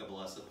await the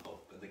blessed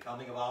hope and the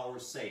coming of our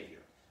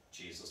Savior,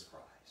 Jesus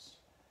Christ.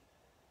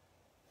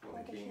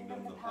 For the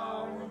kingdom, the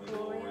power, and the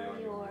glory are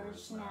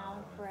yours,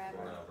 now and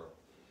forever.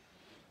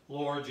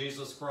 Lord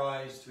Jesus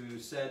Christ, who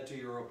said to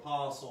your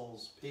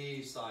apostles,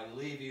 Peace I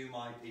leave you,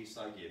 my peace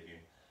I give you.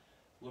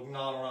 Look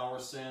not on our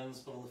sins,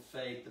 but on the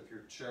faith of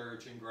your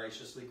church, and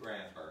graciously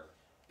grant her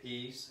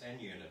peace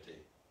and unity,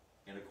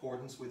 in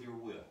accordance with your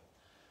will,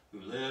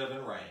 who live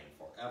and reign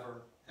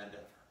forever and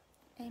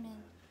ever.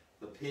 Amen.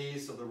 The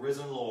peace of the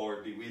risen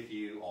Lord be with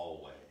you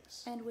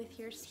always. And with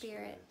your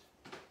spirit.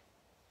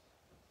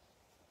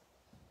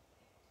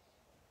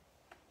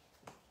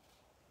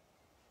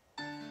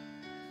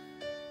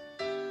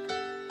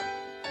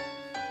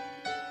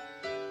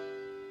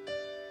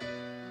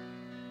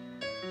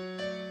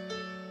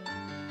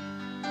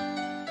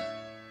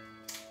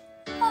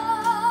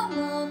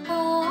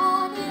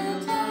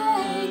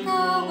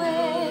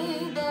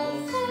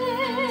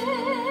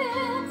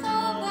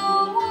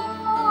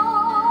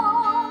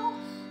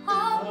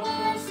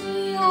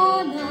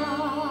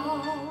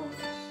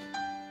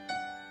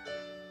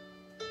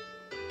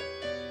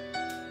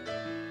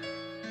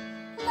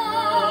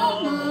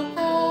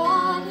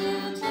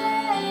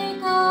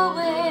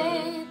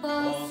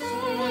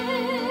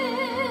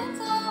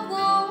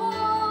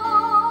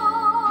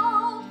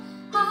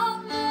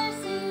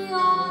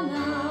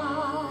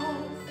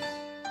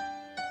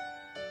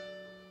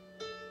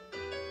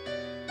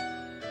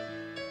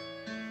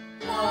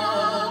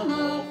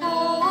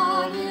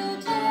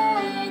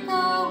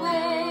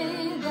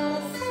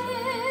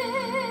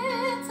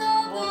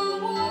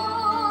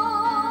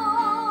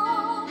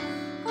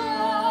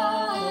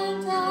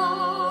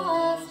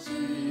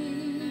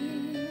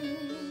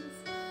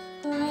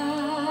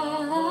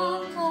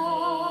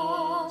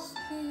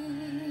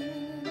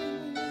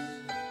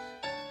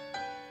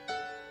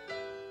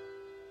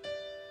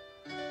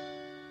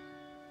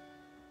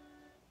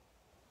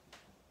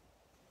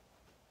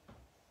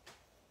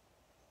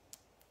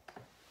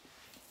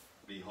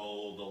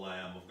 Behold the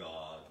Lamb of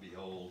God,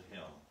 behold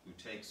him who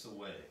takes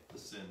away the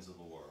sins of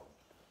the world.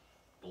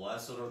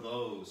 Blessed are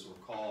those who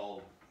are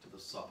called to the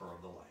supper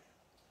of the Lamb.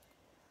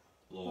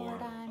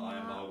 Lord, I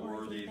am not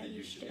worthy that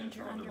you should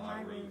enter under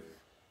my roof,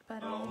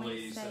 but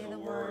only say the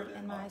word,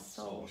 and my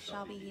soul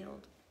shall be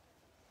healed.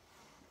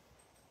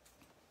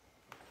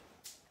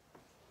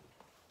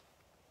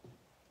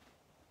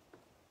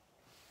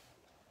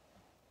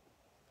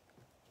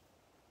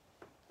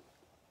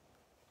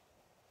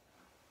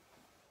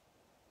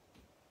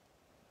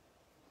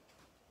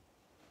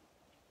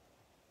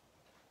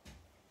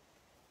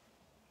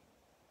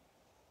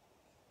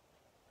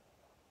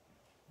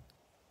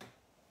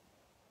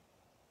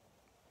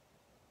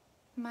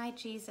 My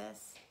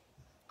Jesus,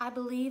 I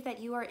believe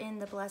that you are in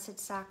the Blessed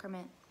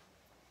Sacrament.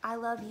 I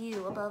love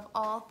you above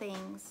all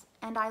things,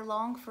 and I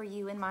long for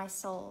you in my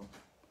soul.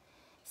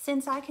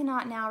 Since I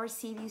cannot now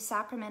receive you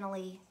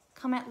sacramentally,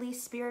 come at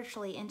least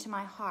spiritually into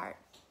my heart.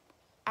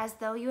 As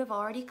though you have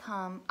already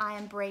come, I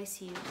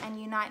embrace you and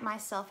unite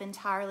myself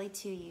entirely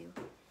to you.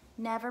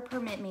 Never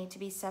permit me to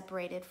be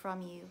separated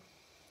from you.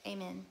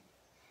 Amen.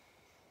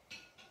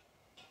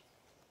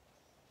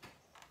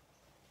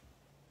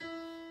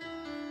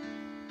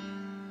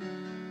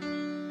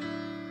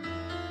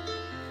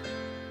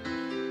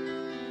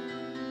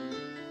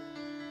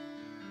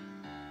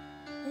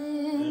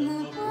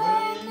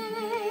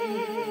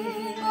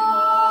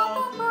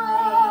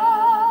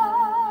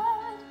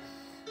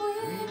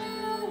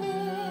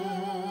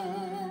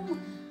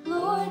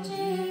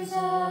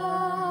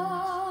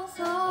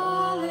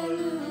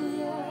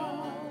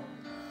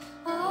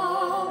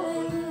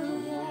 Hallelujah.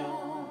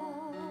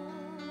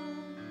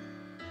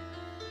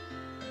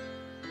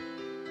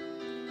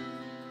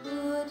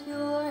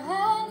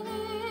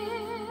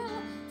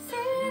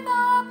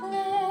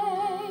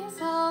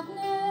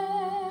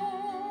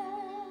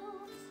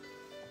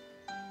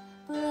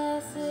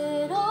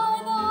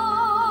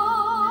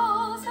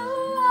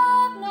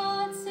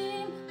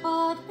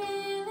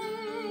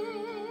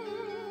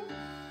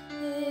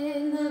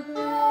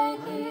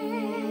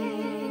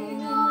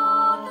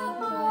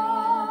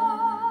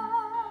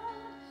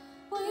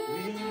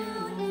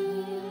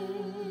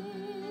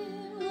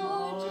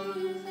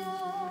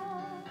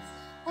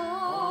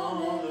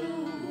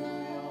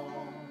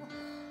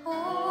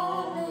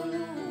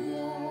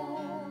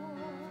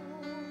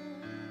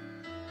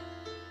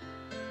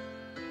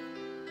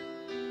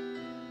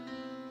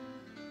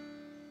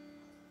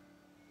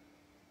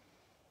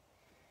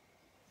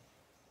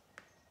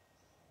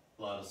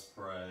 Let us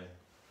pray.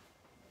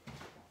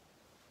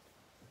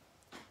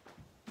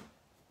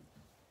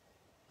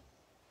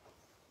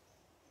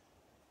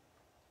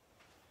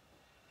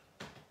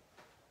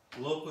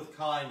 Look with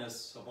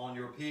kindness upon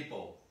your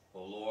people,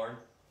 O Lord,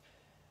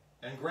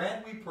 and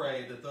grant, we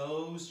pray, that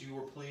those you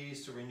were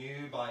pleased to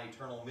renew by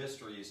eternal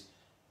mysteries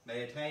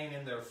may attain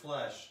in their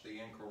flesh the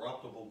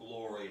incorruptible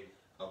glory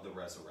of the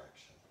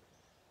resurrection.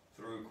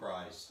 Through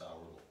Christ our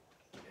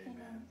Lord.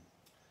 Amen.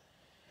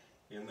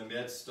 In the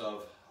midst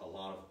of a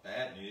lot of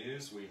bad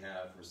news, we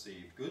have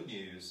received good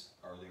news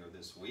earlier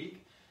this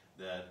week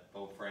that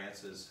Pope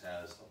Francis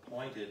has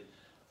appointed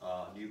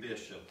a new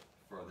bishop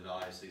for the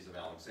Diocese of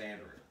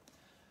Alexandria.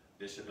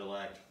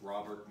 Bishop-elect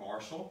Robert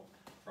Marshall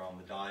from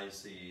the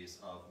Diocese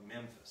of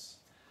Memphis.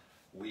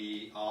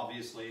 We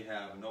obviously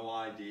have no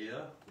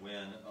idea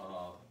when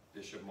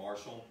Bishop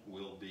Marshall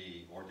will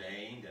be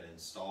ordained and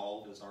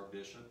installed as our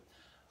bishop.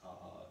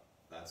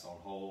 That's on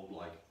hold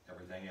like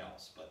everything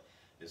else. But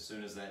as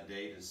soon as that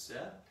date is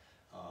set,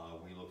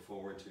 we look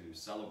forward to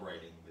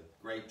celebrating with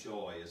great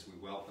joy as we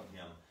welcome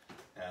him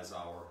as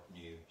our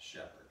new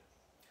shepherd.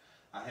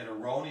 I had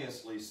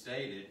erroneously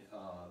stated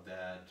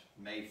that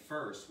May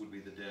 1st would be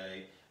the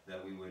day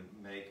that we would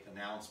make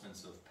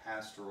announcements of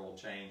pastoral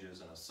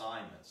changes and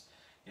assignments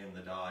in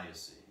the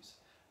diocese.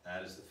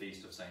 That is the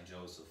Feast of St.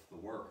 Joseph the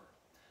Worker.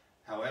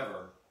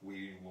 However,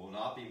 we will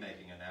not be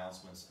making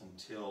announcements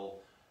until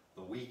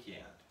the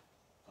weekend,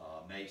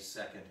 May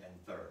 2nd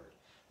and 3rd.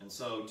 And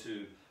so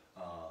to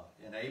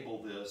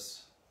enable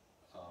this,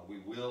 we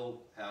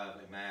will have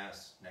a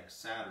Mass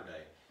next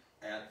Saturday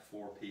at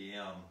 4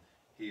 p.m.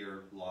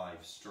 here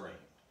live streamed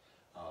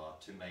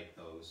to make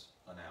those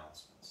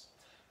announcements.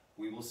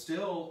 We will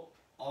still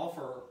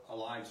offer a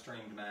live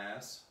streamed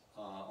Mass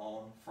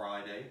on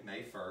Friday,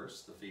 May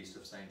 1st, the Feast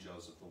of St.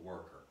 Joseph the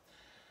Worker.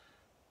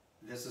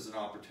 This is an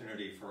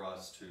opportunity for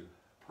us to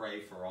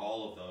pray for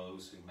all of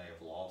those who may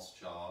have lost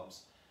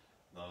jobs,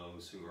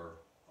 those who are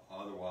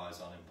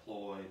otherwise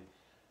unemployed,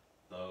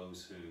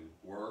 those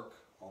who work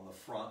on the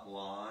front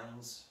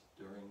lines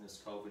during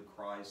this COVID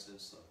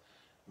crisis,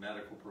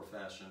 medical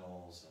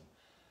professionals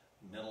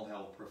and mental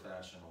health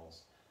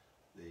professionals,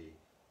 the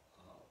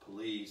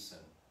police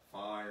and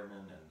firemen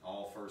and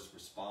all first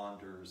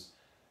responders,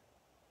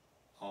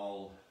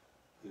 all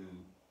who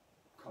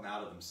come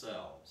out of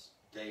themselves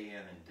day in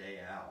and day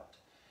out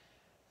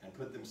and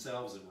put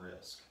themselves at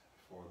risk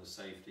for the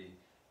safety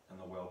and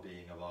the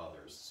well-being of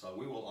others. So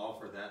we will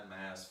offer that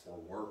Mass for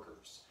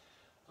workers,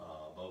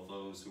 both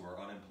those who are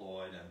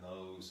unemployed and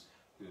those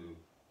who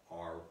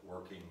are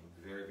working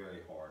very, very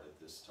hard at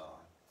this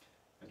time.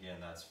 Again,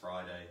 that's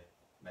Friday,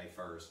 May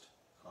 1st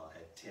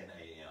at 10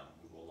 a.m.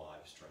 We will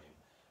live stream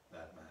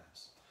that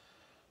Mass.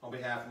 On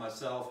behalf of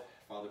myself,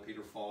 Father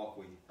Peter Faulk,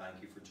 we thank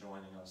you for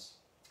joining us.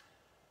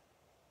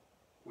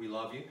 We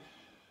love you.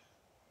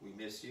 We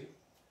miss you.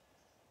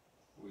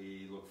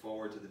 We look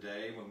forward to the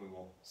day when we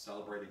will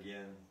celebrate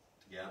again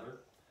together,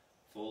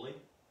 fully.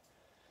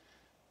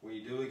 We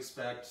do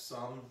expect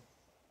some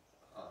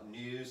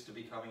news to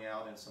be coming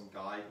out and some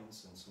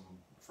guidance and some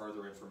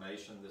further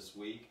information this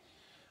week.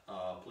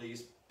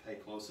 Please pay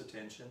close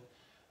attention.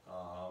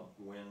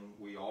 When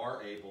we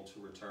are able to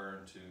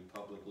return to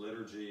public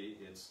liturgy,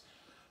 it's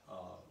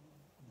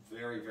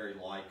very, very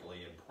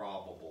likely and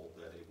probable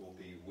that it will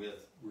be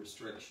with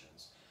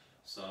restrictions.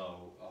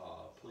 So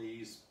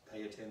please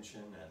pay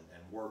attention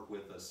and work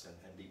with us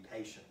and be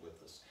patient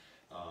with us.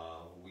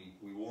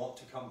 We want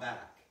to come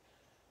back,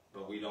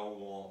 but we don't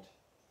want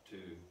to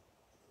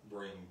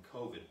bring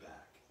COVID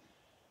back.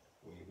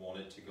 We want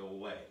it to go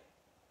away,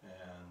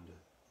 and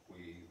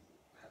we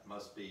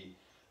must be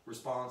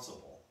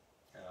responsible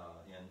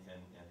in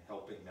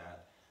helping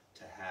that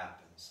to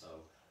happen. So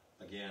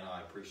again,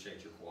 I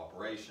appreciate your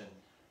cooperation,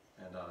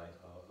 and I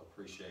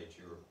appreciate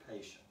your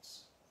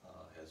patience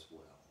as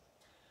well.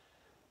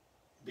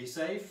 Be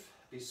safe,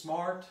 be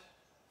smart,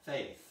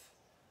 faith,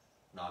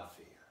 not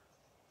fear.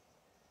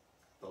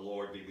 The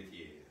Lord be with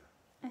you.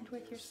 And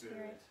with your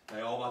spirit.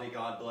 May Almighty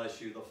God bless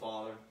you, the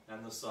Father,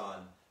 and the Son,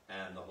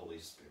 and the Holy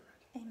Spirit.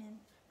 Amen.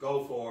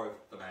 Go forth,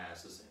 the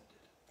Mass is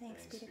ended.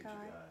 Thanks be to God.